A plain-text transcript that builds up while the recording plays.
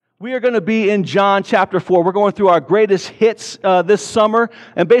We are going to be in John chapter 4. We're going through our greatest hits this summer.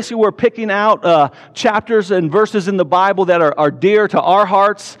 And basically we're picking out chapters and verses in the Bible that are dear to our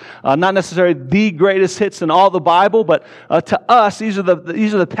hearts. Not necessarily the greatest hits in all the Bible, but to us, these are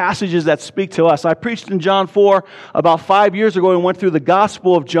the passages that speak to us. I preached in John 4 about 5 years ago and went through the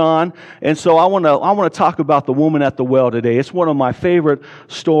Gospel of John. And so I want to talk about the woman at the well today. It's one of my favorite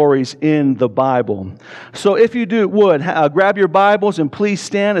stories in the Bible. So if you would, grab your Bibles and please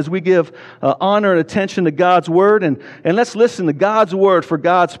stand as we give honor and attention to God's Word, and let's listen to God's Word for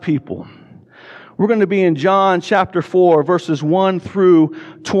God's people. We're going to be in John chapter 4, verses 1 through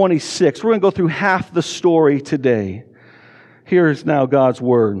 26. We're going to go through half the story today. Here is now God's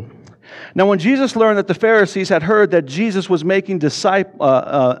Word. Now, when Jesus learned that the Pharisees had heard that Jesus was making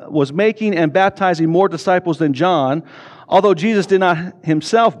and baptizing more disciples than John, although Jesus did not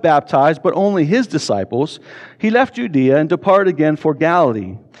himself baptize, but only his disciples, he left Judea and departed again for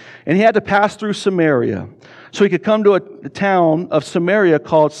Galilee. And he had to pass through Samaria. So he could come to a town of Samaria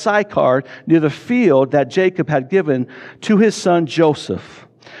called Sychar, near the field that Jacob had given to his son Joseph.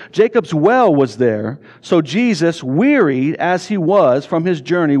 Jacob's well was there, so Jesus, wearied as he was from his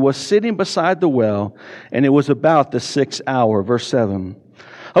journey, was sitting beside the well, and it was about the 6th hour. Verse 7.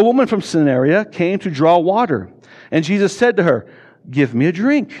 A woman from Samaria came to draw water, and Jesus said to her, "Give me a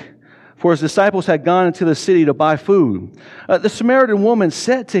drink." For his disciples had gone into the city to buy food. The Samaritan woman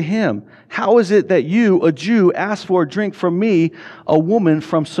said to him, "How is it that you, a Jew, ask for a drink from me, a woman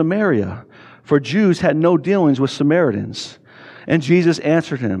from Samaria?" For Jews had no dealings with Samaritans. And Jesus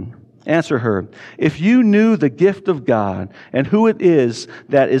answered her, "If you knew the gift of God and who it is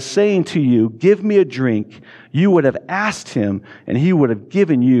that is saying to you, 'Give me a drink,' you would have asked him, and he would have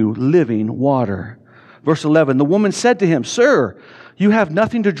given you living water." Verse 11, the woman said to him, "Sir, you have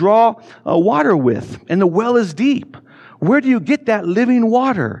nothing to draw water with, and the well is deep. Where do you get that living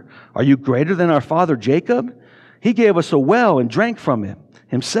water? Are you greater than our father Jacob? He gave us a well and drank from it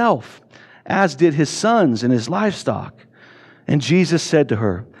himself, as did his sons and his livestock." And Jesus said to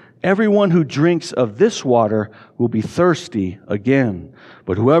her, "Everyone who drinks of this water will be thirsty again.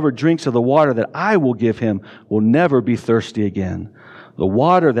 But whoever drinks of the water that I will give him will never be thirsty again. The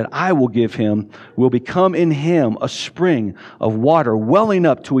water that I will give him will become in him a spring of water welling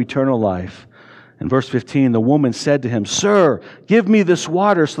up to eternal life." In verse 15, the woman said to him, "Sir, give me this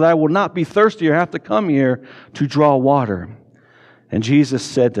water so that I will not be thirsty or have to come here to draw water." And Jesus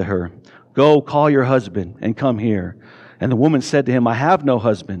said to her, "Go, call your husband and come here." And the woman said to him, "I have no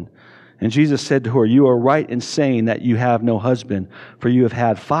husband." And Jesus said to her, "You are right in saying that you have no husband, for you have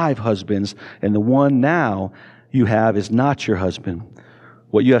had 5 husbands, and the one now you have is not your husband.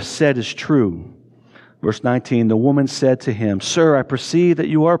 What you have said is true." Verse 19, the woman said to him, "Sir, I perceive that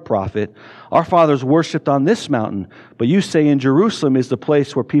you are a prophet. Our fathers worshipped on this mountain, but you say in Jerusalem is the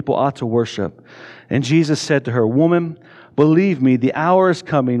place where people ought to worship." And Jesus said to her, "Woman, believe me, the hour is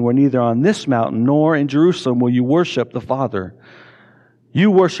coming where neither on this mountain nor in Jerusalem will you worship the Father.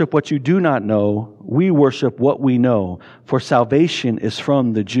 You worship what you do not know. We worship what we know, for salvation is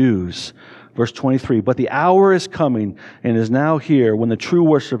from the Jews." Verse 23, "But the hour is coming and is now here when the true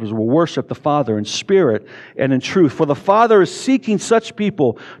worshipers will worship the Father in spirit and in truth. For the Father is seeking such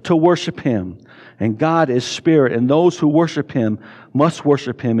people to worship Him. And God is spirit, and those who worship Him must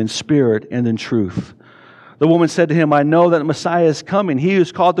worship Him in spirit and in truth." The woman said to him, "I know that the Messiah is coming. He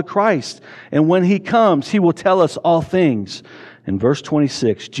is called the Christ. And when He comes, He will tell us all things." In verse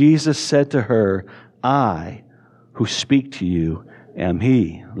 26, Jesus said to her, "I who speak to you am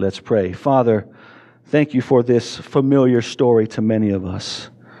He." Let's pray. Father, thank you for this familiar story to many of us.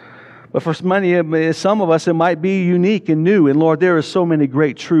 But for some of us, it might be unique and new. And Lord, there are so many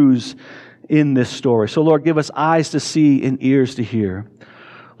great truths in this story. So Lord, give us eyes to see and ears to hear.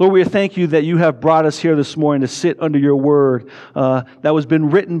 Lord, we thank you that you have brought us here this morning to sit under your word that was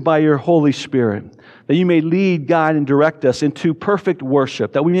been written by your Holy Spirit, that you may lead, guide, and direct us into perfect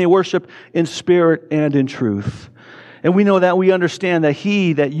worship, that we may worship in spirit and in truth. And we know that we understand that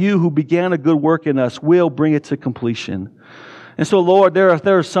you who began a good work in us will bring it to completion. And so, Lord, there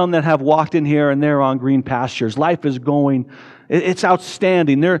are some that have walked in here and they're on green pastures. Life is going, it's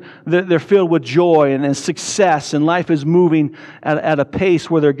outstanding. They're filled with joy and success, and life is moving at a pace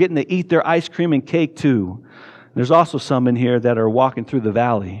where they're getting to eat their ice cream and cake too. There's also some in here that are walking through the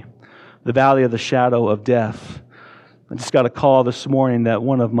valley of the shadow of death. I just got a call this morning that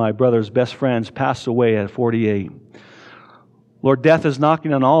one of my brother's best friends passed away at 48. Lord, death is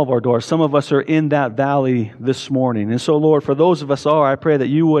knocking on all of our doors. Some of us are in that valley this morning. And so, Lord, for those of us I pray that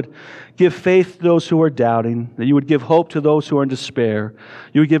you would give faith to those who are doubting, that you would give hope to those who are in despair,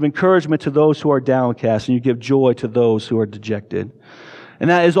 you would give encouragement to those who are downcast, and you give joy to those who are dejected. And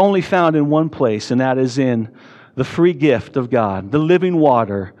that is only found in one place, and that is in the free gift of God, the living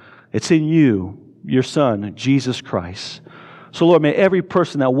water. It's in you, your Son, Jesus Christ. So Lord, may every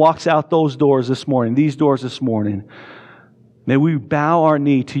person that walks out those doors this morning, these doors this morning, may we bow our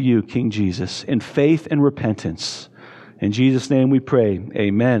knee to you, King Jesus, in faith and repentance. In Jesus' name we pray.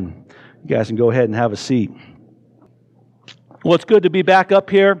 Amen. You guys can go ahead and have a seat. Well, it's good to be back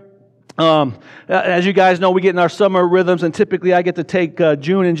up here. As you guys know, we get in our summer rhythms, and typically I get to take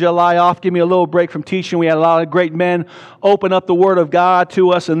June and July off, give me a little break from teaching. We had a lot of great men open up the Word of God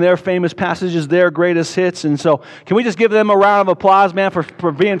to us and their famous passages, their greatest hits. And so can we just give them a round of applause, man,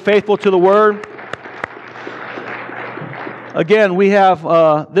 for being faithful to the Word? Again, we have,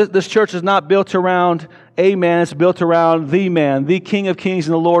 this church is not built around a man, it's built around the man, the King of Kings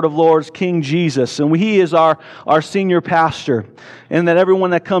and the Lord of Lords, King Jesus. And He is our senior pastor. And that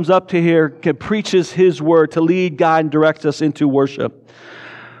everyone that comes up to here preaches His Word to lead, guide, and direct us into worship.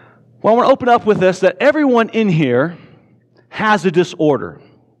 Well, I want to open up with this, that everyone in here has a disorder.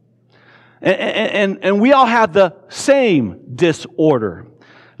 And we all have the same disorder.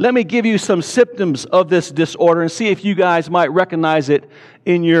 Let me give you some symptoms of this disorder and see if you guys might recognize it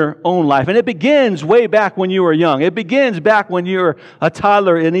in your own life. And it begins way back when you were young. It begins back when you were a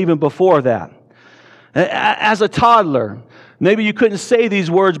toddler and even before that. As a toddler, maybe you couldn't say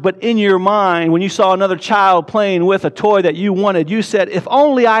these words, but in your mind, when you saw another child playing with a toy that you wanted, you said, if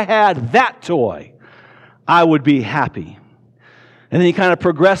only I had that toy, I would be happy. And then you kind of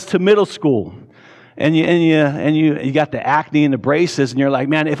progressed to middle school. And you got the acne and the braces, and you're like,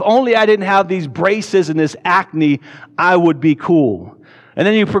 man, if only I didn't have these braces and this acne, I would be cool. And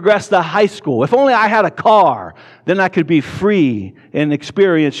then you progress to high school. If only I had a car, then I could be free and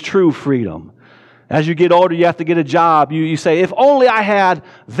experience true freedom. As you get older, you have to get a job. You say, if only I had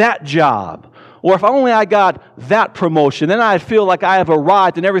that job, or if only I got that promotion, then I'd feel like I have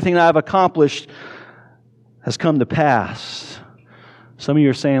arrived and everything that I've accomplished has come to pass. Some of you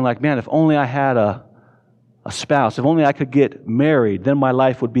are saying like, man, if only I had a spouse, if only I could get married, then my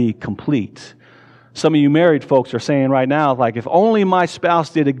life would be complete. Some of you married folks are saying right now, like, if only my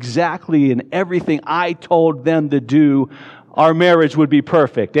spouse did exactly and everything I told them to do, our marriage would be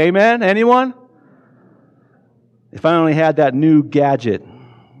perfect. Amen? Anyone? If I only had that new gadget.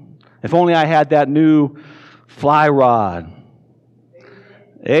 If only I had that new fly rod.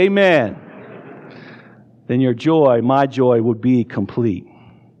 Amen. Then your joy, my joy, would be complete.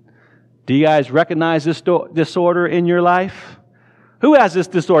 Do you guys recognize this disorder in your life? Who has this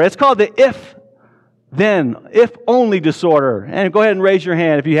disorder? It's called the if-only disorder. And go ahead and raise your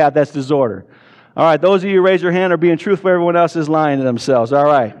hand if you have that disorder. All right, those of you who raise your hand are being truthful. Everyone else is lying to themselves. All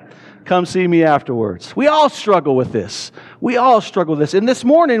right, come see me afterwards. We all struggle with this. We all struggle with this. And this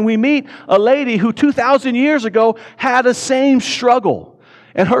morning we meet a lady who 2,000 years ago had the same struggle.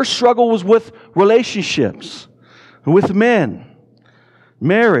 And her struggle was with relationships, with men,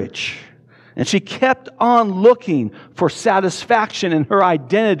 marriage. And she kept on looking for satisfaction in her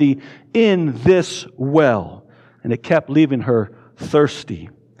identity in this well. And it kept leaving her thirsty.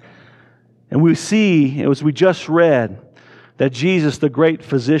 And we see, as we just read, that Jesus, the great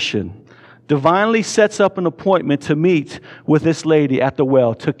physician, divinely sets up an appointment to meet with this lady at the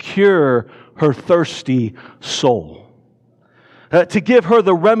well to cure her thirsty soul. To give her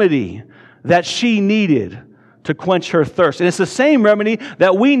the remedy that she needed to quench her thirst. And it's the same remedy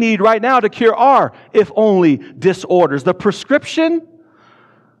that we need right now to cure our if only disorders. The prescription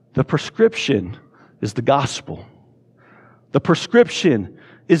is the gospel. The prescription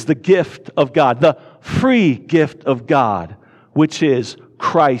is the gift of God, the free gift of God, which is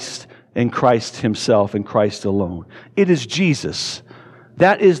Christ and Christ Himself and Christ alone. It is Jesus.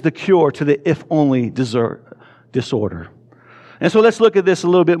 That is the cure to the if only disorder. And so let's look at this a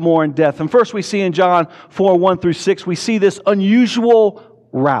little bit more in depth. And first we see in John 4:1-6, we see this unusual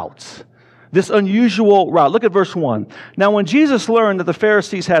route. This unusual route. Look at verse 1. Now when Jesus learned that the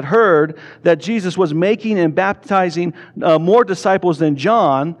Pharisees had heard that Jesus was making and baptizing more disciples than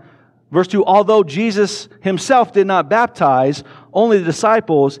John, verse 2, although Jesus Himself did not baptize, only the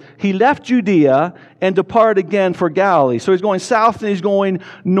disciples, He left Judea and departed again for Galilee. So He's going south and He's going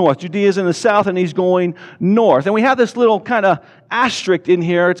north. Judea is in the south and He's going north. And we have this little kind of asterisk in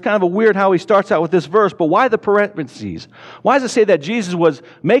here. It's kind of a weird how he starts out with this verse, but why the parentheses? Why does it say that Jesus was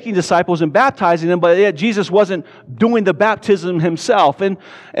making disciples and baptizing them, but yet Jesus wasn't doing the baptism Himself? And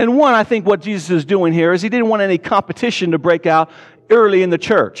one, I think what Jesus is doing here is He didn't want any competition to break out early in the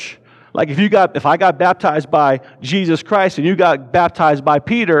church. Like if I got baptized by Jesus Christ and you got baptized by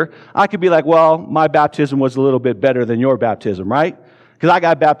Peter, I could be like, well, my baptism was a little bit better than your baptism, right? Because I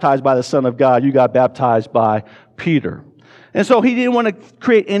got baptized by the Son of God, you got baptized by Peter. And so he didn't want to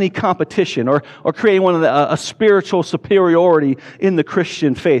create any competition or create a spiritual superiority in the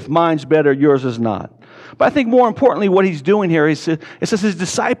Christian faith. Mine's better, yours is not. But I think more importantly, what he's doing here is it says his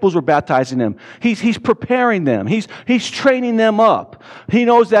disciples were baptizing him. He's preparing them. He's training them up. He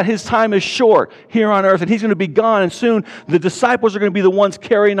knows that his time is short here on earth, and he's going to be gone, and soon the disciples are going to be the ones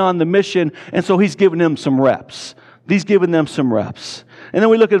carrying on the mission, and so he's giving them some reps. He's giving them some reps. And then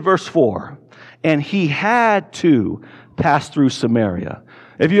we look at verse 4. And he had to pass through Samaria.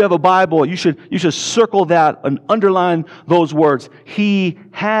 If you have a Bible, you should circle that and underline those words. He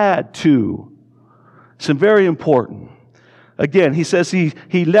had to. It's very important. Again, he says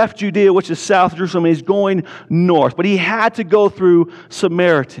he left Judea, which is south of Jerusalem, and he's going north. But he had to go through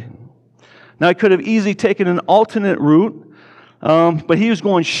Samaritan. Now, he could have easily taken an alternate route, but he was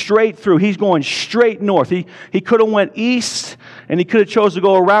going straight through. He's going straight north. He could have went east, and he could have chose to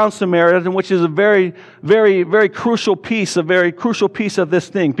go around Samaria, which is a very, very, very crucial piece of this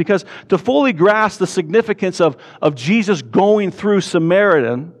thing. Because to fully grasp the significance of Jesus going through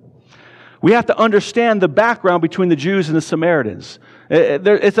Samaritan, we have to understand the background between the Jews and the Samaritans.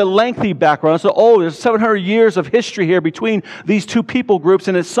 It's a lengthy background. There's 700 years of history here between these two people groups,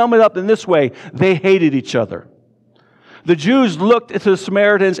 and it's summed up in this way. They hated each other. The Jews looked at the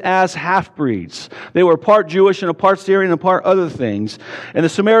Samaritans as half-breeds. They were part Jewish and a part Syrian and part other things. And the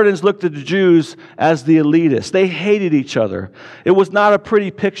Samaritans looked at the Jews as the elitists. They hated each other. It was not a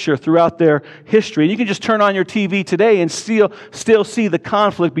pretty picture throughout their history. And you can just turn on your TV today and still see the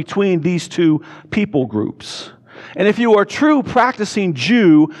conflict between these two people groups. And if you were a true practicing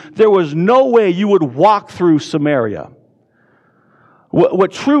Jew, there was no way you would walk through Samaria.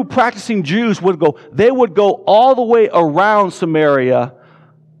 What true practicing Jews would go, they would go all the way around Samaria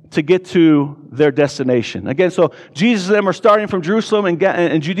to get to their destination. Again, so Jesus and them are starting from Jerusalem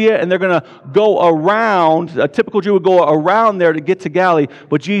and Judea, and they're going to go around. A typical Jew would go around there to get to Galilee,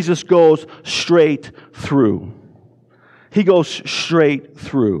 but Jesus goes straight through. He goes straight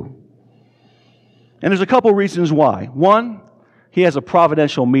through. And there's a couple reasons why. One, he has a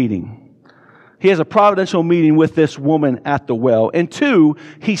providential meeting. He has a providential meeting with this woman at the well. And two,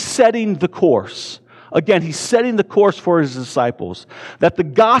 he's setting the course. Again, he's setting the course for his disciples. That the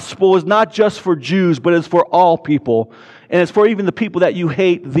gospel is not just for Jews, but it's for all people. And it's for even the people that you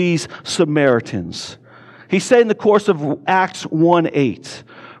hate, these Samaritans. He's setting the course of Acts 1:8,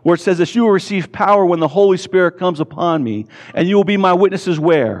 where it says this, you will receive power when the Holy Spirit comes upon me, and you will be my witnesses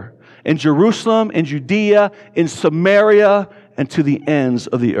where? In Jerusalem, in Judea, in Samaria, and to the ends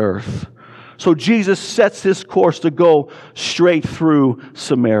of the earth. So Jesus sets his course to go straight through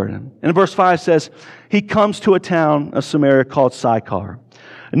Samaria. And verse 5 says, he comes to a town of Samaria called Sychar.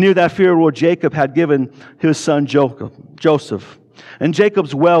 And near that field where Jacob had given his son Joseph. And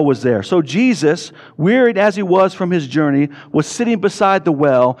Jacob's well was there. So Jesus, wearied as he was from his journey, was sitting beside the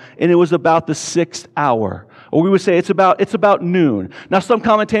well, and it was about the 6th hour. Or we would say it's about noon. Now, some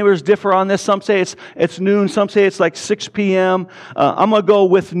commentators differ on this. Some say it's noon. Some say it's like 6 p.m. I'm going to go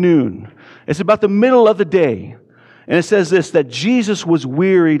with noon. It's about the middle of the day. And it says this, that Jesus was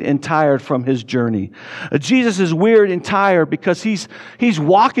wearied and tired from his journey. Jesus is wearied and tired because he's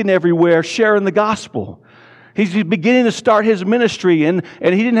walking everywhere sharing the gospel. He's beginning to start his ministry, and he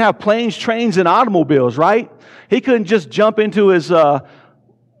didn't have planes, trains, and automobiles, right? He couldn't just jump into his, I'm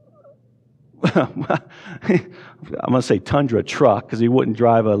going to say Tundra truck, because he wouldn't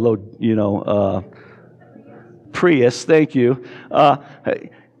drive a low, Prius, thank you.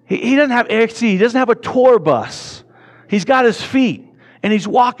 He doesn't have he doesn't have a tour bus. He's got his feet, and he's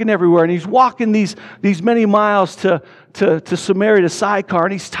walking everywhere, and he's walking these many miles to Samaria, to Sychar,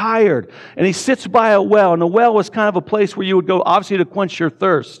 and he's tired. And he sits by a well, and the well was kind of a place where you would go, obviously, to quench your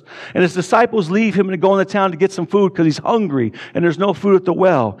thirst. And his disciples leave him and go into town to get some food because he's hungry, and there's no food at the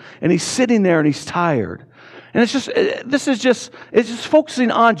well. And he's sitting there, and he's tired. And it's just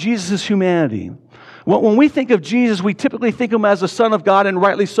focusing on Jesus' humanity. When we think of Jesus, we typically think of him as the Son of God, and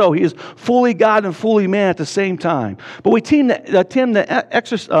rightly so. He is fully God and fully man at the same time. But we tend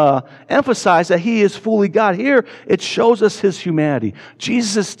to emphasize that he is fully God. Here, it shows us his humanity.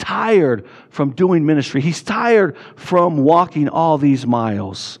 Jesus is tired from doing ministry. He's tired from walking all these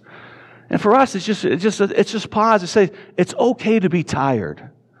miles. And for us, it's just pause and say, it's okay to be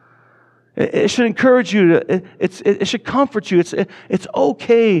tired. It should encourage you. It should comfort you. It's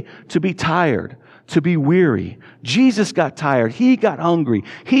okay to be tired, to be weary. Jesus got tired. He got hungry.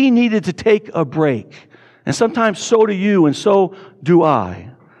 He needed to take a break. And sometimes so do you, and so do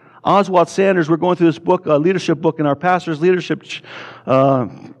I. Oswald Sanders, we're going through this book, a leadership book in our pastor's leadership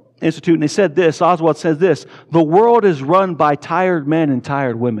institute, and they said this, Oswald says this, the world is run by tired men and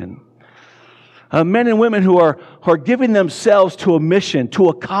tired women. Men and women who are giving themselves to a mission, to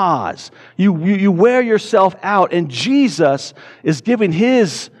a cause. You wear yourself out, and Jesus is giving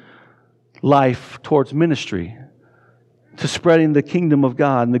His life towards ministry, to spreading the kingdom of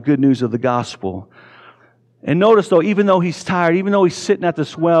God and the good news of the gospel. And notice though, even though He's tired, even though He's sitting at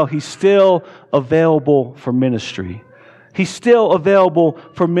this well, He's still available for ministry. He's still available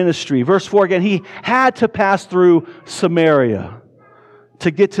for ministry. Verse 4 again, He had to pass through Samaria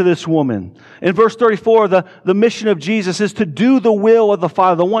to get to this woman. In verse 34, the mission of Jesus is to do the will of the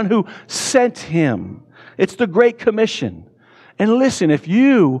Father, the one who sent Him. It's the Great Commission. And listen, if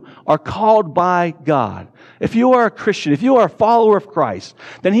you are called by God, if you are a Christian, if you are a follower of Christ,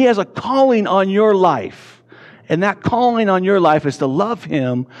 then He has a calling on your life. And that calling on your life is to love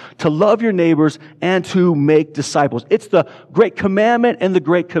Him, to love your neighbors, and to make disciples. It's the Great Commandment and the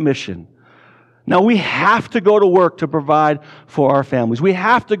Great Commission. Now, we have to go to work to provide for our families. We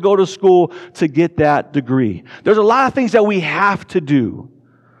have to go to school to get that degree. There's a lot of things that we have to do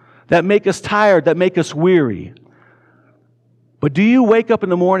that make us tired, that make us weary. But do you wake up in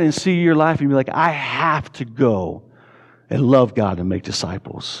the morning and see your life and be like, I have to go and love God and make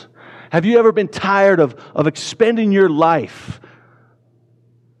disciples? Have you ever been tired of expending your life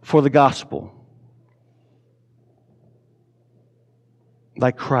for the gospel?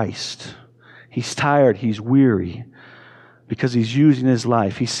 Like Christ. He's tired, He's weary, because He's using His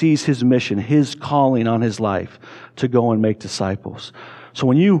life. He sees His mission, His calling on His life to go and make disciples. So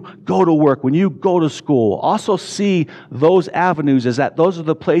when you go to work, when you go to school, also see those avenues as that those are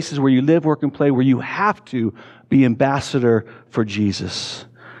the places where you live, work, and play, where you have to be ambassador for Jesus.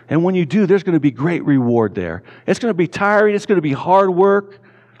 And when you do, there's going to be great reward there. It's going to be tiring, it's going to be hard work,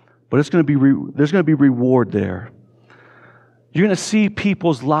 but there's going to be reward there. You're going to see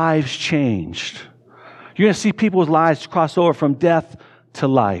people's lives changed. You're going to see people's lives cross over from death to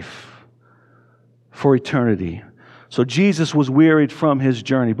life for eternity. So Jesus was wearied from His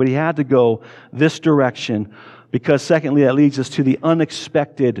journey, but He had to go this direction because, secondly, that leads us to the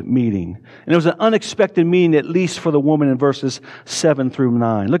unexpected meeting. And it was an unexpected meeting, at least for the woman in verses 7 through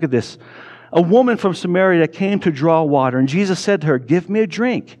 9. Look at this. A woman from Samaria came to draw water, and Jesus said to her, "Give me a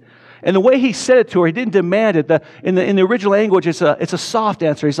drink." And the way He said it to her, He didn't demand it. In the original language, it's a soft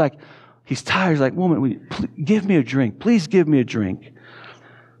answer. He's tired. He's like, "Woman, give me a drink. Please give me a drink."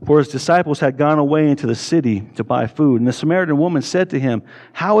 For His disciples had gone away into the city to buy food. And the Samaritan woman said to Him,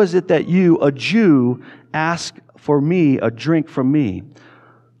 "How is it that you, a Jew, ask for me a drink from me,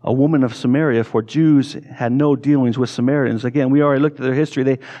 a woman of Samaria?" For Jews had no dealings with Samaritans. Again, we already looked at their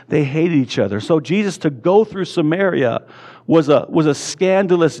history. They hated each other. So Jesus to go through Samaria was a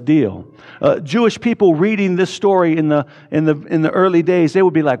scandalous deal. Jewish people reading this story in the early days, they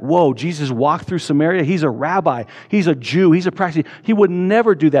would be like, "Whoa, Jesus walked through Samaria? He's a rabbi. He's a Jew. He's a practicing." He would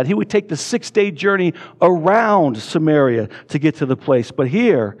never do that. He would take the 6-day journey around Samaria to get to the place. But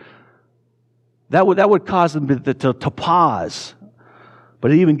here, that would cause them to pause.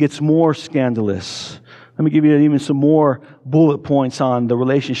 But it even gets more scandalous. Let me give you even some more bullet points on the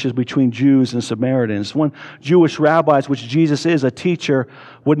relationships between Jews and Samaritans. One, Jewish rabbis, which Jesus is, a teacher,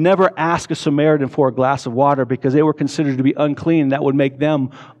 would never ask a Samaritan for a glass of water because they were considered to be unclean. That would make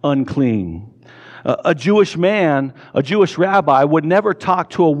them unclean. A Jewish man, a Jewish rabbi, would never talk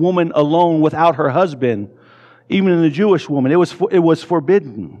to a woman alone without her husband. Even in the Jewish woman, it was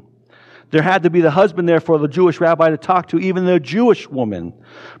forbidden. There had to be the husband there for the Jewish rabbi to talk to, even the Jewish woman.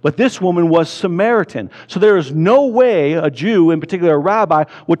 But this woman was Samaritan. So there is no way a Jew, in particular a rabbi,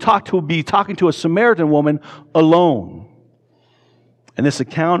 would be talking to a Samaritan woman alone. And this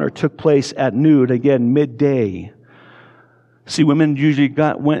encounter took place at noon, again, midday. See, women usually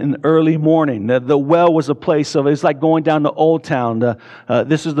went in the early morning. The well was a place of, it's like going down to Old Town.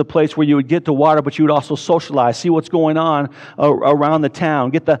 This is the place where you would get the water, but you would also socialize, see what's going on around the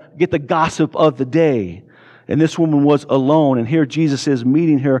town, get the gossip of the day. And this woman was alone, and here Jesus is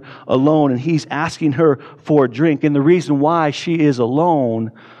meeting her alone, and He's asking her for a drink. And the reason why she is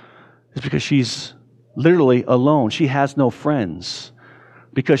alone is because she's literally alone. She has no friends.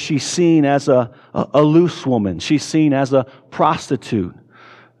 Because she's seen as a loose woman. She's seen as a prostitute.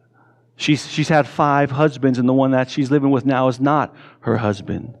 She's had 5 husbands, and the one that she's living with now is not her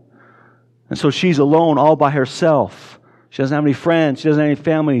husband. And so she's alone all by herself. She doesn't have any friends. She doesn't have any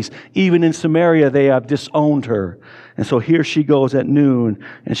families. Even in Samaria, they have disowned her. And so here she goes at noon,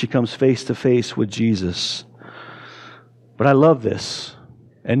 and she comes face to face with Jesus. But I love this.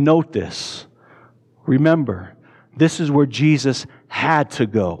 And note this. Remember, this is where Jesus had to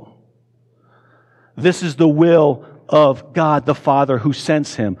go. This is the will of God the Father who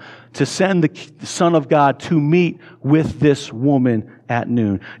sends Him, to send the Son of God to meet with this woman at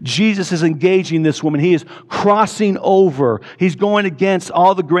noon. Jesus is engaging this woman. He is crossing over. He's going against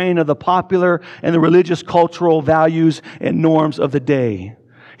all the grain of the popular and the religious cultural values and norms of the day.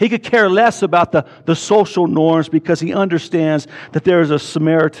 He could care less about the social norms because he understands that there is a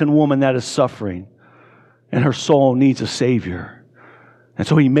Samaritan woman that is suffering and her soul needs a Savior. And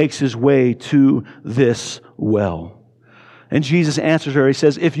so he makes his way to this well. And Jesus answers her. He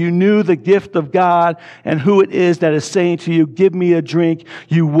says, if you knew the gift of God and who it is that is saying to you, give me a drink,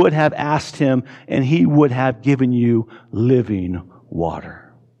 you would have asked him, and he would have given you living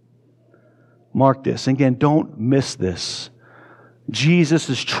water. Mark this. Again, don't miss this. Jesus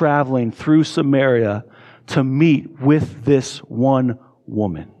is traveling through Samaria to meet with this one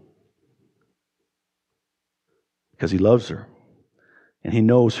woman. Because he loves her. And he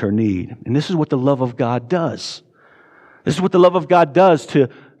knows her need. And this is what the love of God does. This is what the love of God does to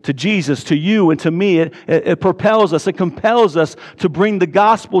Jesus, to you, and to me. It propels us, it compels us to bring the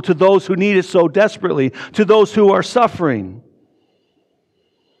gospel to those who need it so desperately, to those who are suffering.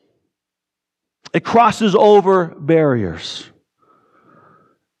 It crosses over barriers.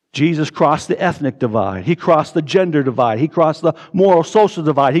 Jesus crossed the ethnic divide. He crossed the gender divide. He crossed the moral social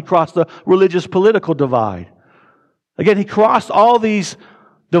divide. He crossed the religious political divide. Again, he crossed all these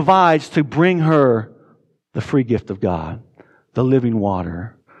divides to bring her the free gift of God, the living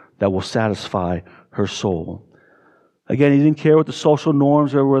water that will satisfy her soul. Again, he didn't care what the social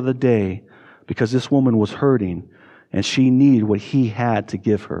norms were of the day because this woman was hurting and she needed what he had to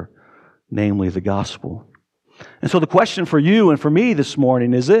give her, namely the gospel. And so the question for you and for me this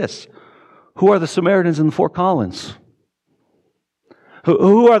morning is this. Who are the Samaritans in Fort Collins?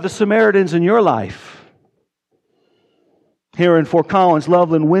 Who are the Samaritans in your life? Here in Fort Collins,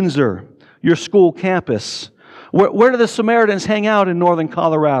 Loveland, Windsor, your school campus. Where do the Samaritans hang out in northern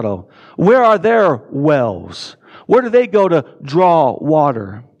Colorado? Where are their wells? Where do they go to draw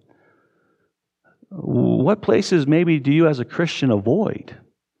water? What places maybe do you as a Christian avoid?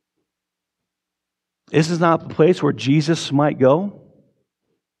 Is this not the place where Jesus might go?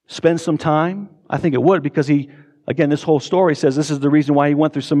 Spend some time? I think it would, because again, this whole story says this is the reason why he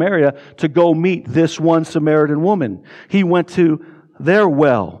went through Samaria, to go meet this one Samaritan woman. He went to their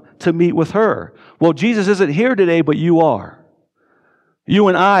well to meet with her. Well, Jesus isn't here today, but you are. You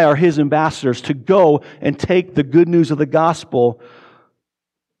and I are his ambassadors to go and take the good news of the gospel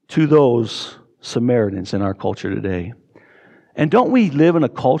to those Samaritans in our culture today. And don't we live in a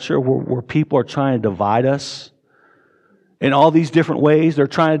culture where people are trying to divide us in all these different ways? They're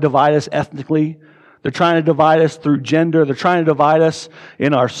trying to divide us ethnically. They're trying to divide us through gender. They're trying to divide us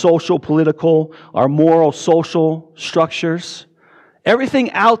in our social, political, our moral, social structures.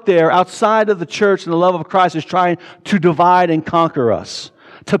 Everything out there, outside of the church and the love of Christ, is trying to divide and conquer us,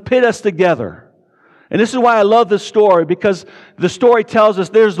 to pit us together. And this is why I love this story, because the story tells us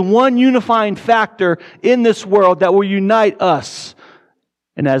there's one unifying factor in this world that will unite us,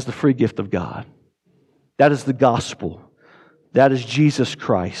 and that is the free gift of God. That is the gospel. That is Jesus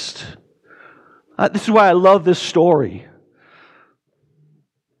Christ. This is why I love this story.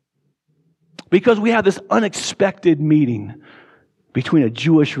 Because we have this unexpected meeting between a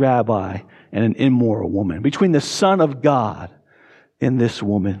Jewish rabbi and an immoral woman, between the Son of God and this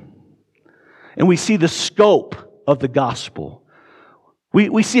woman. And we see the scope of the gospel.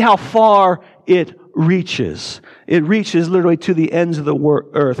 We see how far it reaches. It reaches literally to the ends of the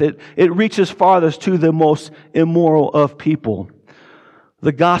earth. It reaches farthest to the most immoral of people.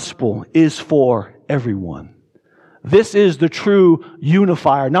 The gospel is for everyone. This is the true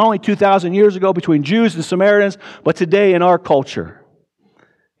unifier, not only 2,000 years ago between Jews and Samaritans, but today in our culture.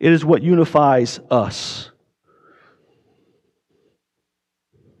 It is what unifies us.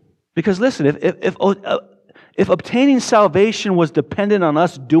 Because listen, if obtaining salvation was dependent on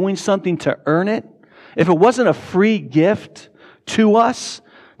us doing something to earn it, if it wasn't a free gift to us,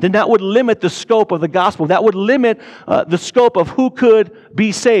 then that would limit the scope of the gospel. That would limit the scope of who could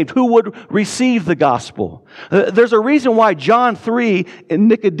be saved, who would receive the gospel. There's a reason why John 3 in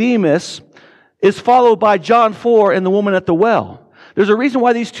Nicodemus is followed by John 4 and the woman at the well. There's a reason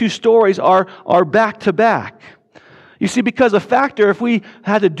why these two stories are back to back. You see, because a factor, if we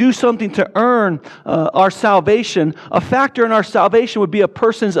had to do something to earn our salvation, a factor in our salvation would be a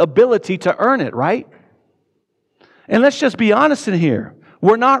person's ability to earn it, right? And let's just be honest in here.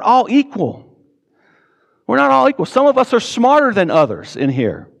 We're not all equal. We're not all equal. Some of us are smarter than others in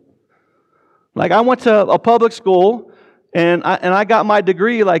here. Like, I went to a public school, and I got my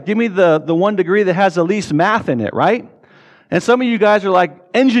degree, like, give me the one degree that has the least math in it, right? And some of you guys are like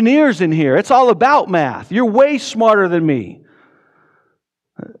engineers in here. It's all about math. You're way smarter than me.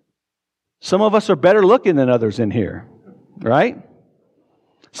 Some of us are better looking than others in here, right?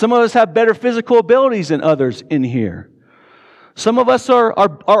 Some of us have better physical abilities than others in here. Some of us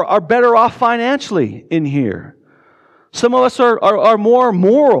are better off financially in here. Some of us are more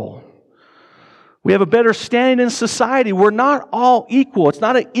moral. We have a better standing in society. We're not all equal. It's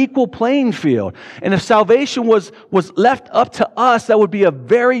not an equal playing field. And if salvation was left up to us, that would be a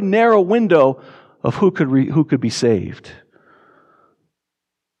very narrow window of who could be saved.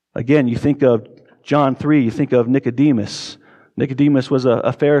 Again, you think of John 3, you think of Nicodemus. Nicodemus was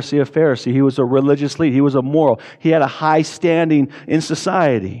a Pharisee of Pharisee. He was a religious leader. He was a moral. He had a high standing in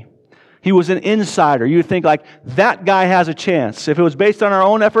society. He was an insider. You would think like, that guy has a chance. If it was based on our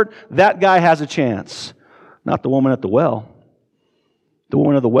own effort, that guy has a chance. Not the woman at the well. The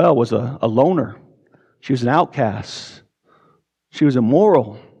woman at the well was a loner. She was an outcast. She was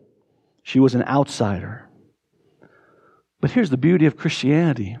immoral. She was an outsider. But here's the beauty of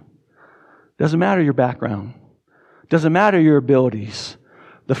Christianity. Doesn't matter your background. Doesn't matter your abilities.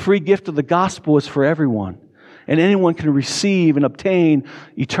 The free gift of the gospel is for everyone. And anyone can receive and obtain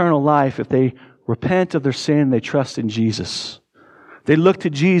eternal life if they repent of their sin and they trust in Jesus. They look to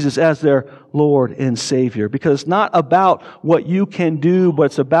Jesus as their Lord and Savior. Because it's not about what you can do, but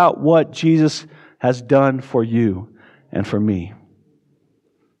it's about what Jesus has done for you and for me.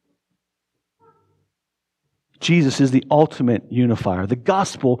 Jesus is the ultimate unifier. The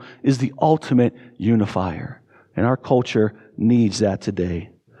gospel is the ultimate unifier. And our culture needs that today.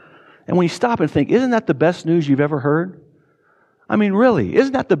 And when you stop and think, isn't that the best news you've ever heard? I mean, really,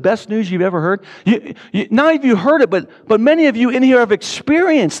 isn't that the best news you've ever heard? Not if you heard it, but many of you in here have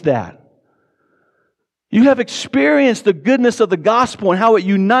experienced that. You have experienced the goodness of the gospel and how it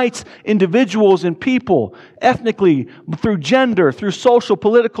unites individuals and people, ethnically, through gender, through social,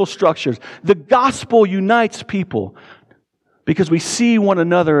 political structures. The gospel unites people because we see one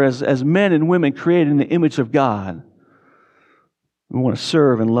another as men and women created in the image of God. We want to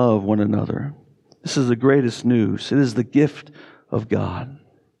serve and love one another. This is the greatest news. It is the gift of God.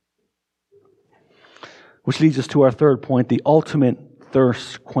 Which leads us to our third point, the ultimate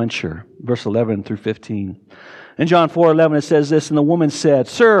thirst quencher. Verse 11 through 15. In John 4:11 it says this, and the woman said,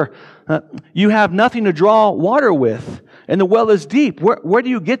 Sir, you have nothing to draw water with, and the well is deep. Where do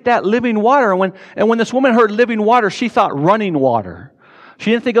you get that living water? And when this woman heard living water, she thought running water. She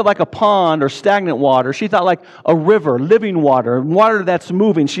didn't think of like a pond or stagnant water. She thought like a river, living water, water that's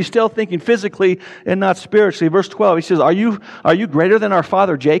moving. She's still thinking physically and not spiritually. Verse 12, he says, Are you greater than our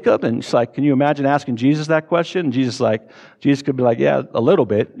father Jacob? And she's like, can you imagine asking Jesus that question? And Jesus could be like, yeah, a little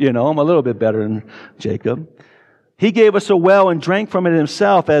bit. I'm a little bit better than Jacob. He gave us a well and drank from it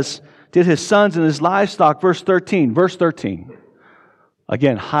himself, as did his sons and his livestock. Verse 13.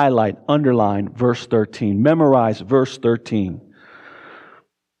 Again, highlight, underline verse 13. Memorize verse 13.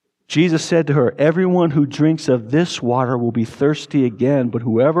 Jesus said to her, Everyone who drinks of this water will be thirsty again, but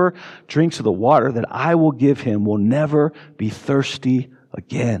whoever drinks of the water that I will give him will never be thirsty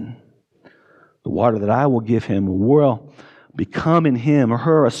again. The water that I will give him will become in him or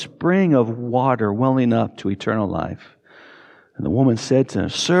her a spring of water welling up to eternal life. And the woman said to him,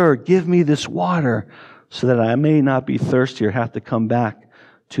 Sir, give me this water so that I may not be thirsty or have to come back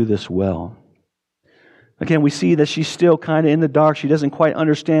to this well. Again, we see that she's still kind of in the dark. She doesn't quite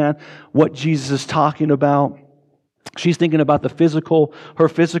understand what Jesus is talking about. She's thinking about her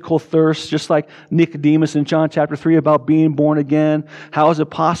physical thirst, just like Nicodemus in John chapter 3 about being born again. How is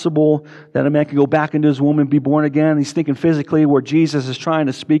it possible that a man can go back into his womb and be born again? He's thinking physically, where Jesus is trying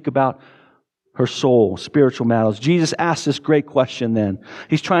to speak about her soul, spiritual matters. Jesus asks this great question then.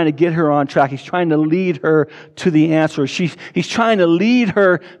 He's trying to get her on track. He's trying to lead her to the answer. He's trying to lead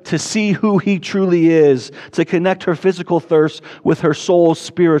her to see who He truly is, to connect her physical thirst with her soul's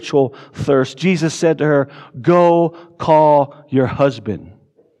spiritual thirst. Jesus said to her, Go call your husband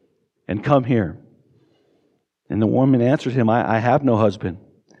and come here. And the woman answered him, I have no husband.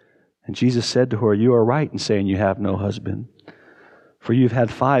 And Jesus said to her, You are right in saying you have no husband, for you've had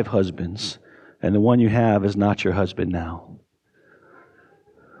 5 husbands, and the one you have is not your husband now.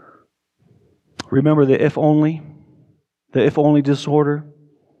 Remember the if only disorder?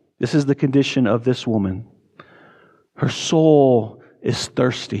 This is the condition of this woman. Her soul is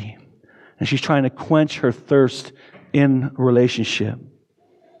thirsty, and she's trying to quench her thirst in relationship.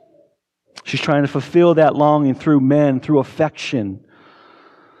 She's trying to fulfill that longing through men, through affection.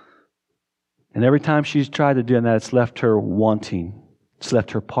 And every time she's tried to do that, it's left her wanting. It's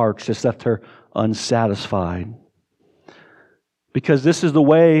left her parched. It's left her unsatisfied. Because this is the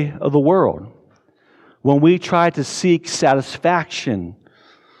way of the world. When we try to seek satisfaction,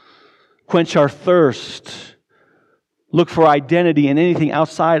 quench our thirst, look for identity in anything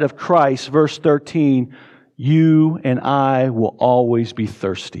outside of Christ, verse 13, you and I will always be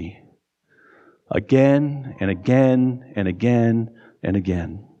thirsty. Again and again and again and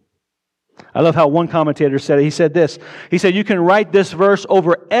again. I love how one commentator said it. He said this. He said, you can write this verse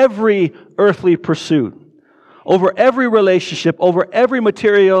over every earthly pursuit, over every relationship, over every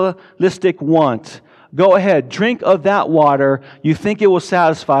materialistic want. Go ahead, drink of that water. You think it will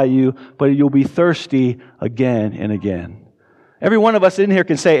satisfy you, but you'll be thirsty again and again. Every one of us in here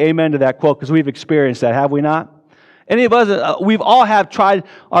can say amen to that quote because we've experienced that, have we not? Any of us, we've all have tried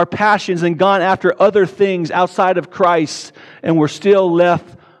our passions and gone after other things outside of Christ, and we're still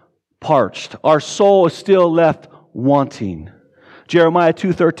left parched. Our soul is still left wanting. Jeremiah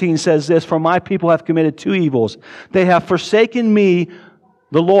 2:13 says this, for my people have committed two evils. They have forsaken me,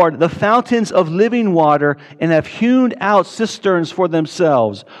 the Lord, the fountains of living water, and have hewn out cisterns for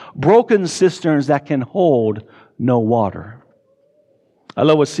themselves, broken cisterns that can hold no water. I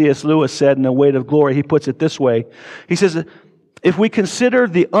love what C.S. Lewis said in The Weight of Glory. He puts it this way. He says, if we consider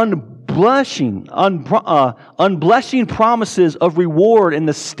the unblushing promises of reward and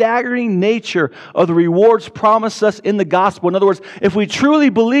the staggering nature of the rewards promised us in the gospel, in other words, if we truly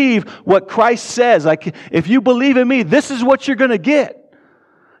believe what Christ says, like if you believe in me, this is what you're going to get.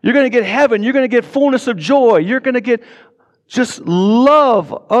 You're going to get heaven. You're going to get fullness of joy. You're going to get just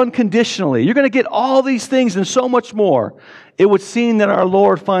love unconditionally. You're going to get all these things and so much more. It would seem that our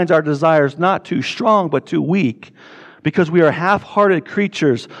Lord finds our desires not too strong, but too weak, because we are half-hearted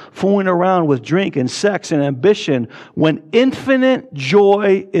creatures fooling around with drink and sex and ambition when infinite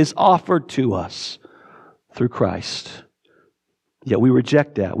joy is offered to us through Christ. Yet we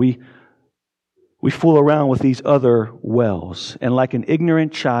reject that. We fool around with these other wells. And like an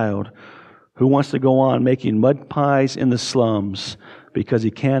ignorant child who wants to go on making mud pies in the slums because he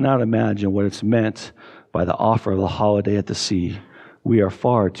cannot imagine what it's meant by the offer of the holiday at the sea, we are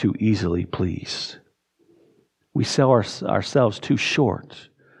far too easily pleased. We sell ourselves too short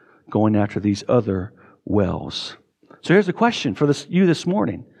going after these other wells. So here's a question for you this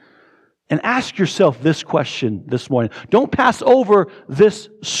morning. And ask yourself this question this morning. Don't pass over this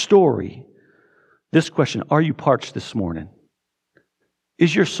story. This question, are you parched this morning?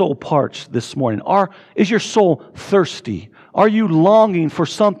 Is your soul parched this morning? Is your soul thirsty? Are you longing for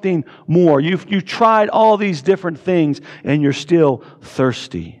something more? You've tried all these different things and you're still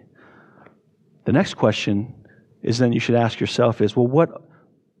thirsty. The next question is then you should ask yourself is, well,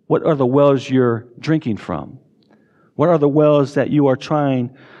 what are the wells you're drinking from? What are the wells that you are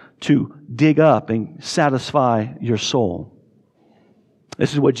trying to dig up and satisfy your soul?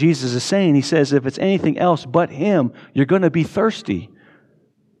 This is what Jesus is saying. He says, if it's anything else but Him, you're going to be thirsty.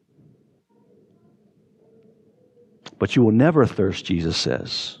 But you will never thirst, Jesus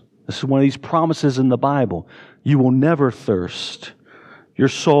says. This is one of these promises in the Bible. You will never thirst. Your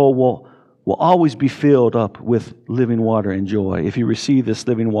soul will always be filled up with living water and joy if you receive this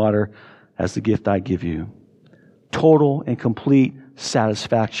living water as the gift I give you. Total and complete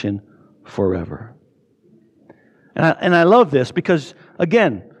satisfaction forever. And I love this because,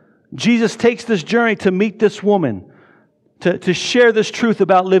 again, Jesus takes this journey to meet this woman, to share this truth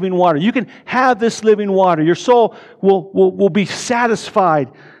about living water. You can have this living water. Your soul will be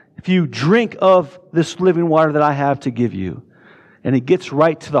satisfied if you drink of this living water that I have to give you. And He gets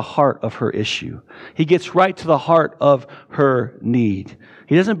right to the heart of her issue. He gets right to the heart of her need.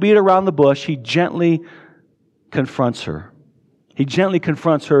 He doesn't beat around the bush. He gently confronts her. He gently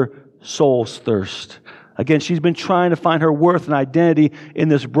confronts her soul's thirst. Again, she's been trying to find her worth and identity in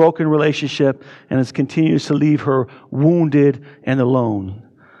this broken relationship, and it continues to leave her wounded and alone.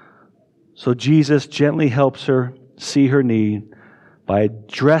 So Jesus gently helps her see her need by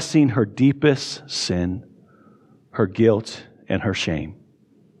addressing her deepest sin, her guilt, and her shame.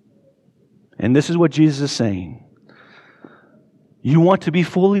 And this is what Jesus is saying. You want to be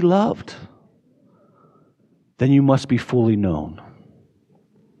fully loved? Then you must be fully known.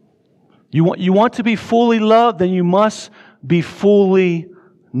 You want to be fully loved? Then you must be fully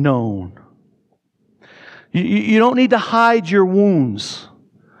known. You don't need to hide your wounds.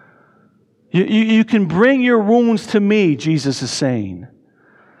 You can bring your wounds to me, Jesus is saying.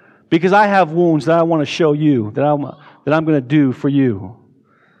 Because I have wounds that I want to show you, that I'm going to do for you.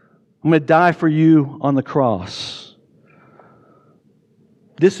 I'm going to die for you on the cross.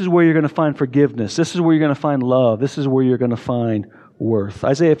 This is where you're going to find forgiveness. This is where you're going to find love. This is where you're going to find worth.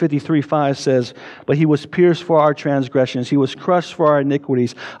 Isaiah 53:5 says, but He was pierced for our transgressions. He was crushed for our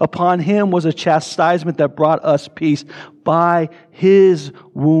iniquities. Upon Him was a chastisement that brought us peace. By His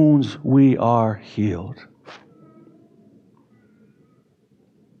wounds we are healed.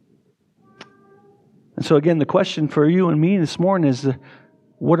 And so again, the question for you and me this morning is,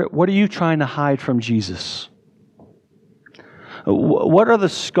 what are you trying to hide from Jesus? What are the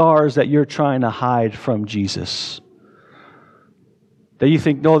scars that you're trying to hide from Jesus? That you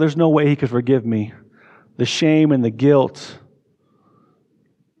think, no, there's no way He could forgive me. The shame and the guilt.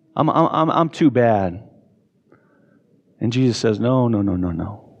 I'm too bad. And Jesus says, no.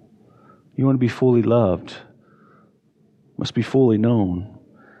 You want to be fully loved. Must be fully known.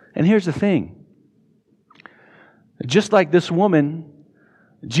 And here's the thing. Just like this woman,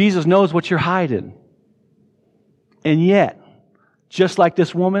 Jesus knows what you're hiding. And yet, just like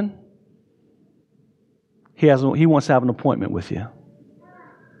this woman, He wants to have an appointment with you.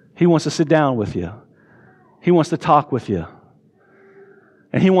 He wants to sit down with you. He wants to talk with you.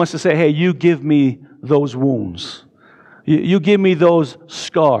 And He wants to say, hey, you give me those wounds. You give me those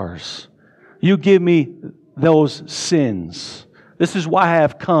scars. You give me those sins. This is why I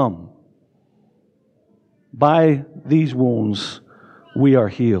have come. By these wounds, we are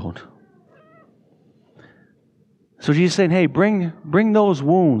healed. So Jesus is saying, hey, bring those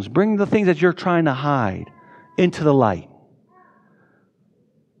wounds, bring the things that you're trying to hide into the light.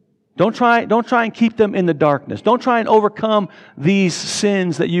 Don't try and keep them in the darkness. Don't try and overcome these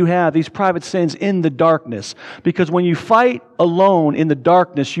sins that you have, these private sins in the darkness. Because when you fight alone in the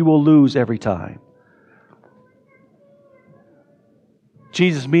darkness, you will lose every time.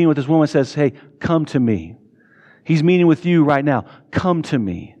 Jesus meeting with this woman says, hey, come to me. He's meeting with you right now. Come to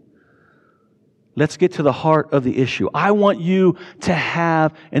me. Let's get to the heart of the issue. I want you to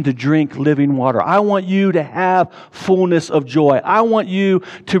have and to drink living water. I want you to have fullness of joy. I want you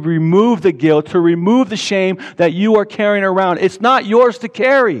to remove the guilt, to remove the shame that you are carrying around. It's not yours to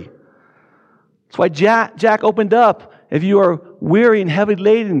carry. That's why Jack opened up. If you are weary and heavy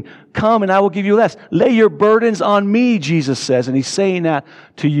laden, come and I will give you rest. Lay your burdens on me, Jesus says. And He's saying that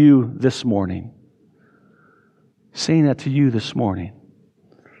to you this morning. Saying that to you this morning.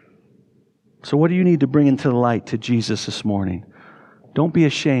 So what do you need to bring into the light to Jesus this morning? Don't be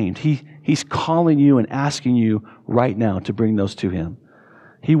ashamed. He's calling you and asking you right now to bring those to Him.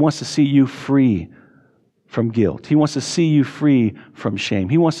 He wants to see you free from guilt. He wants to see you free from shame.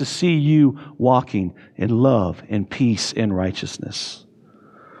 He wants to see you walking in love and peace and righteousness.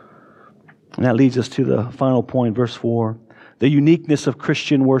 And that leads us to the final point, verse 4. The uniqueness of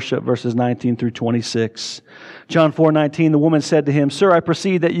Christian worship, verses 19 through 26. John 4:19, the woman said to Him, Sir, I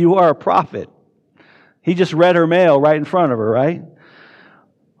perceive that you are a prophet. He just read her mail right in front of her, right?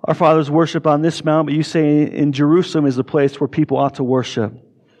 Our fathers worship on this mount, but you say in Jerusalem is the place where people ought to worship.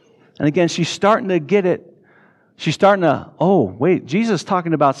 And again, she's starting to get it. She's starting to, oh, wait, Jesus is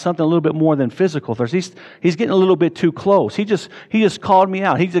talking about something a little bit more than physical thirst. He's getting a little bit too close. He just called me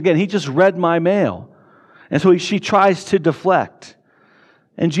out. He just read my mail. And so she tries to deflect.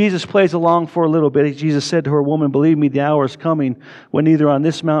 And Jesus plays along for a little bit. Jesus said to her, Woman, believe me, the hour is coming when neither on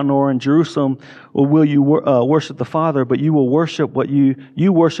this mountain nor in Jerusalem will you worship the Father, but you will worship what you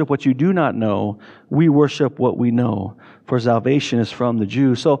worship what you do not know. We worship what we know, for salvation is from the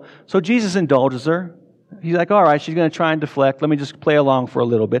Jews. So Jesus indulges her. He's like, all right, she's going to try and deflect. Let me just play along for a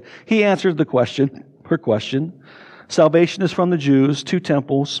little bit. He answers her question. Salvation is from the Jews, 2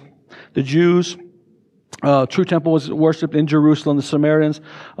 temples. The Jews... true temple was worshipped in Jerusalem. The Samaritans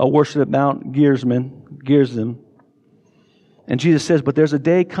worshipped at Mount Gerizim. And Jesus says, but there's a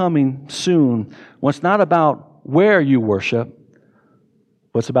day coming soon when it's not about where you worship,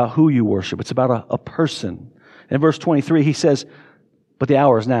 but it's about who you worship. It's about a person. In verse 23, He says, but the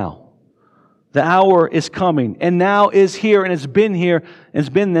hour is now. The hour is coming, and now is here, and it's been here, and it's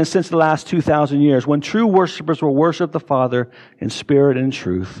been there since the last 2,000 years, when true worshipers will worship the Father in spirit and in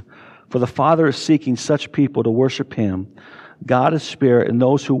truth. For the Father is seeking such people to worship Him. God is spirit, and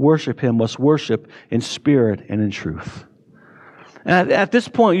those who worship Him must worship in spirit and in truth. And at this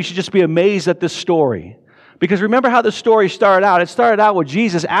point, you should just be amazed at this story. Because remember how the story started out. It started out with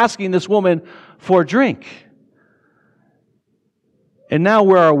Jesus asking this woman for a drink. And now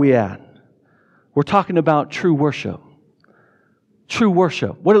where are we at? We're talking about true worship. True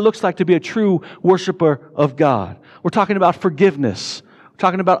worship. What it looks like to be a true worshiper of God. We're talking about forgiveness. We're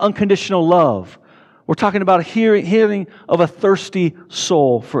talking about unconditional love. We're talking about healing of a thirsty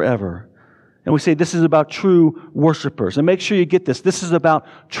soul forever. And we say this is about true worshipers. And make sure you get this. This is about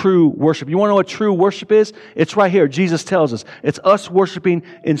true worship. You want to know what true worship is? It's right here. Jesus tells us. It's us worshiping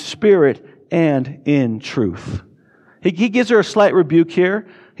in spirit and in truth. He gives her a slight rebuke here.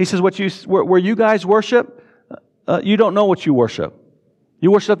 He says, where you guys worship, you don't know what you worship.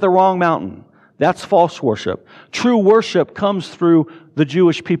 You worship the wrong mountain. That's false worship. True worship comes through the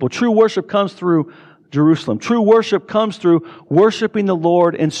Jewish people. True worship comes through Jerusalem. True worship comes through worshiping the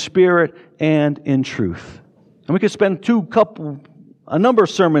Lord in spirit and in truth. And we could spend a number of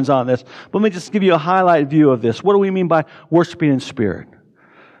sermons on this. But let me just give you a highlight view of this. What do we mean by worshiping in spirit?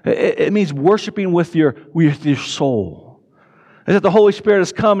 It means worshiping with your soul. It's that the Holy Spirit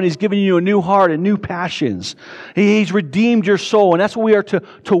has come and He's given you a new heart and new passions. He's redeemed your soul, and that's what we are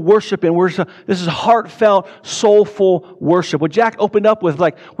to worship in. This is heartfelt, soulful worship. What Jack opened up with,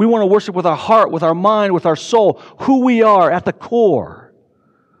 like, we want to worship with our heart, with our mind, with our soul, who we are at the core.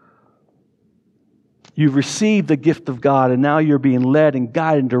 You've received the gift of God, and now you're being led and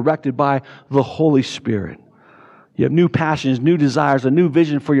guided and directed by the Holy Spirit. You have new passions, new desires, a new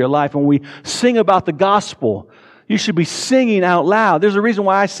vision for your life. When we sing about the gospel, you should be singing out loud. There's a reason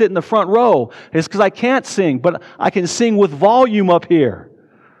why I sit in the front row. It's because I can't sing, but I can sing with volume up here.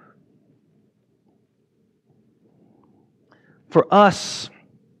 For us,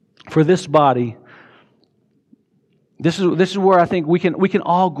 for this body, this is where I think we can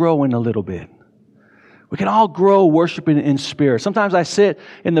all grow in a little bit. We can all grow worshiping in spirit. Sometimes I sit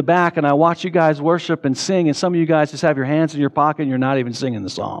in the back and I watch you guys worship and sing, and some of you guys just have your hands in your pocket and you're not even singing the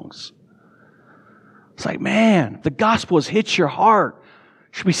songs. It's like, man, the gospel has hit your heart.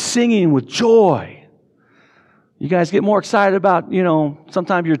 You should be singing with joy. You guys get more excited about,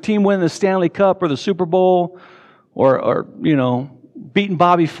 sometimes your team winning the Stanley Cup or the Super Bowl or beating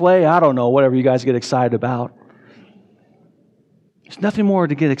Bobby Flay. I don't know, whatever you guys get excited about. There's nothing more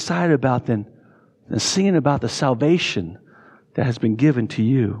to get excited about than singing about the salvation that has been given to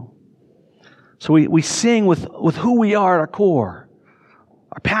you. So we sing with who we are at our core,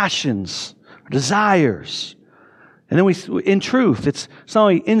 our passions, desires. And then in truth, it's not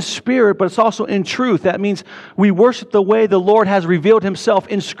only in spirit, but it's also in truth. That means we worship the way the Lord has revealed Himself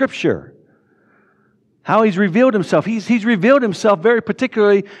in Scripture. How He's revealed Himself. He's revealed Himself very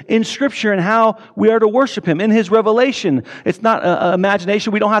particularly in Scripture and how we are to worship Him. In His revelation, it's not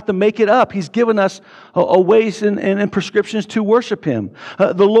imagination. We don't have to make it up. He's given us a ways and prescriptions to worship Him.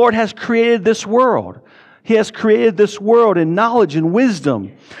 The Lord has created this world. He has created this world in knowledge and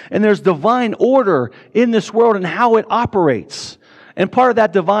wisdom. And there's divine order in this world and how it operates. And part of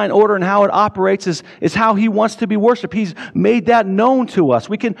that divine order and how it operates is how He wants to be worshiped. He's made that known to us.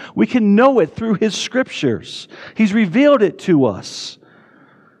 We can know it through His Scriptures. He's revealed it to us.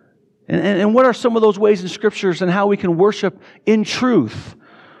 And what are some of those ways in Scriptures and how we can worship in truth?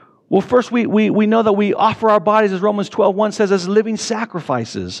 Well, first we know that we offer our bodies, as Romans 12:1 says, as living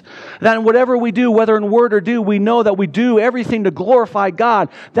sacrifices. That in whatever we do, whether in word or deed, we know that we do everything to glorify God.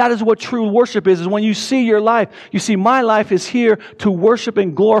 That is what true worship is when you see your life, you see my life is here to worship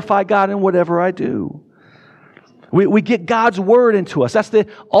and glorify God in whatever I do. We get God's Word into us. That's the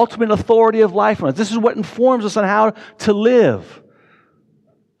ultimate authority of life on us. This is what informs us on how to live,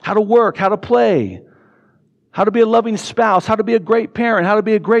 how to work, how to play, how to be a loving spouse, how to be a great parent, how to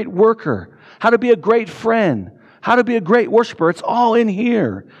be a great worker, how to be a great friend, how to be a great worshiper. It's all in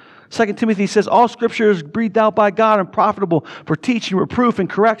here. 2 Timothy says, all Scripture is breathed out by God and profitable for teaching, reproof, and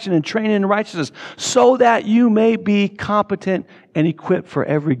correction, and training in righteousness, so that you may be competent and equipped for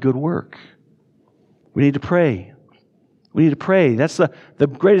every good work. We need to pray. We need to pray. That's the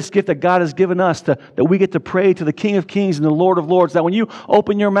greatest gift that God has given us, that we get to pray to the King of Kings and the Lord of Lords, that when you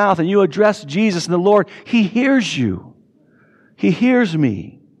open your mouth and you address Jesus and the Lord, He hears you. He hears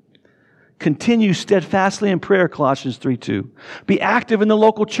me. Continue steadfastly in prayer, Colossians 3:2. Be active in the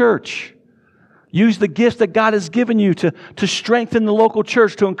local church. Use the gifts that God has given you to strengthen the local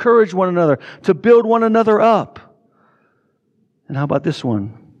church, to encourage one another, to build one another up. And how about this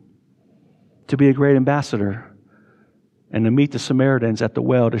one? To be a great ambassador and to meet the Samaritans at the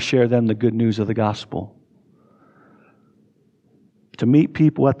well to share them the good news of the gospel. To meet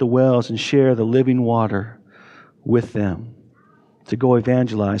people at the wells and share the living water with them. To go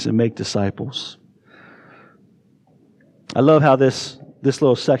evangelize and make disciples. I love how this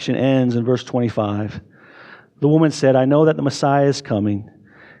little section ends in verse 25. The woman said, I know that the Messiah is coming,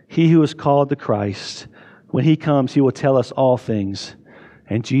 He who is called the Christ. When He comes, He will tell us all things.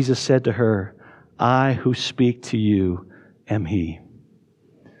 And Jesus said to her, I who speak to you am He.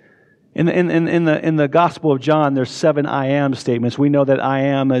 In the Gospel of John, there's 7 I am statements. We know that I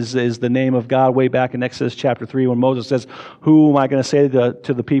am is the name of God way back in Exodus chapter 3 when Moses says, who am I going to say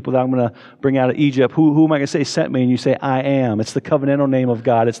to the people that I'm going to bring out of Egypt? Who am I going to say sent me? And you say, I am. It's the covenantal name of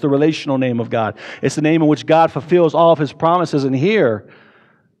God. It's the relational name of God. It's the name in which God fulfills all of His promises. And here,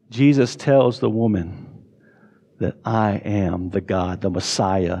 Jesus tells the woman that I am the God, the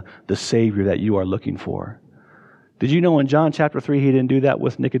Messiah, the Savior that you are looking for. Did you know in John chapter 3 He didn't do that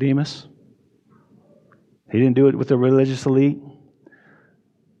with Nicodemus? He didn't do it with the religious elite.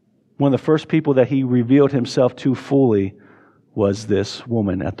 One of the first people that He revealed Himself to fully was this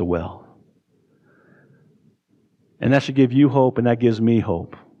woman at the well. And that should give you hope, and that gives me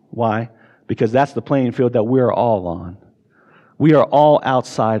hope. Why? Because that's the playing field that we're all on. We are all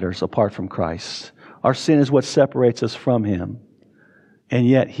outsiders apart from Christ. Our sin is what separates us from Him. And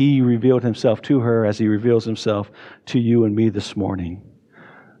yet He revealed Himself to her as He reveals Himself to you and me this morning.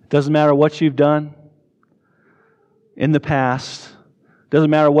 It doesn't matter what you've done in the past. It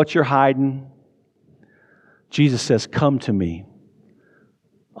doesn't matter what you're hiding. Jesus says, come to me,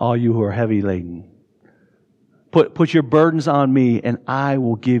 all you who are heavy laden. Put your burdens on me, and I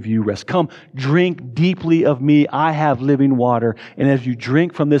will give you rest. Come, drink deeply of me. I have living water. And as you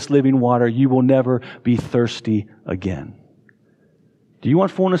drink from this living water, you will never be thirsty again. Do you want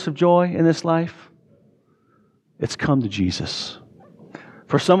fullness of joy in this life? It's come to Jesus.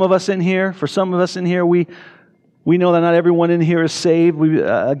 For some of us in here, we know that not everyone in here is saved.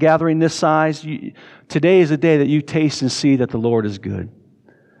 A gathering this size. Today is the day that you taste and see that the Lord is good.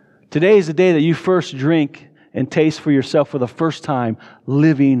 Today is the day that you first drink and taste for yourself for the first time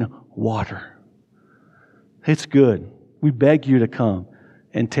living water. It's good. We beg you to come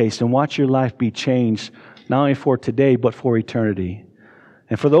and taste and watch your life be changed, not only for today, but for eternity.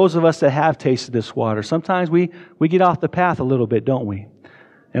 And for those of us that have tasted this water, sometimes we get off the path a little bit, don't we?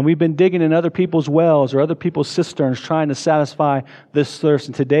 And we've been digging in other people's wells or other people's cisterns trying to satisfy this thirst.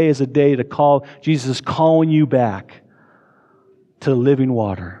 And today is a day to call, Jesus is calling you back to living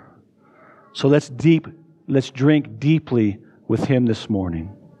water. So let's drink deeply with Him this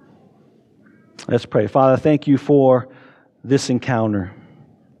morning. Let's pray. Father, thank you for this encounter.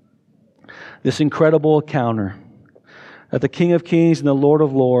 This incredible encounter that the King of Kings and the Lord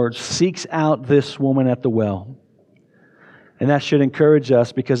of Lords seeks out this woman at the well. And that should encourage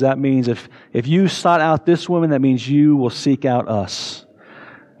us, because that means if you sought out this woman, that means you will seek out us.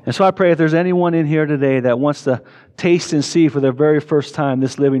 And so I pray if there's anyone in here today that wants to taste and see for their very first time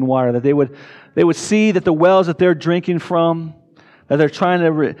this living water, that they would see that the wells that they're drinking from, that they're trying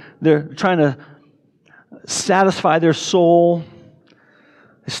to satisfy their soul,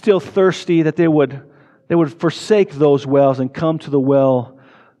 is still thirsty, that they would forsake those wells and come to the well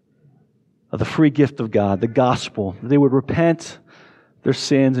of the free gift of God, the gospel. They would repent their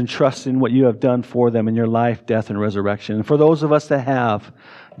sins and trust in what you have done for them in your life, death, and resurrection. And for those of us that have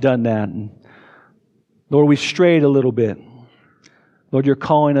done that, Lord, we strayed a little bit. Lord, you're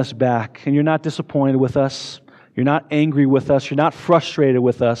calling us back, and you're not disappointed with us. You're not angry with us. You're not frustrated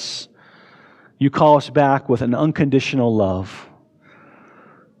with us. You call us back with an unconditional love.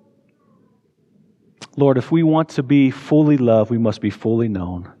 Lord, if we want to be fully loved, we must be fully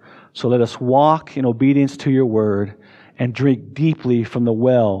known. So let us walk in obedience to your word and drink deeply from the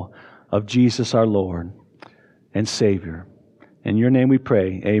well of Jesus our Lord and Savior. In your name we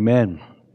pray, amen.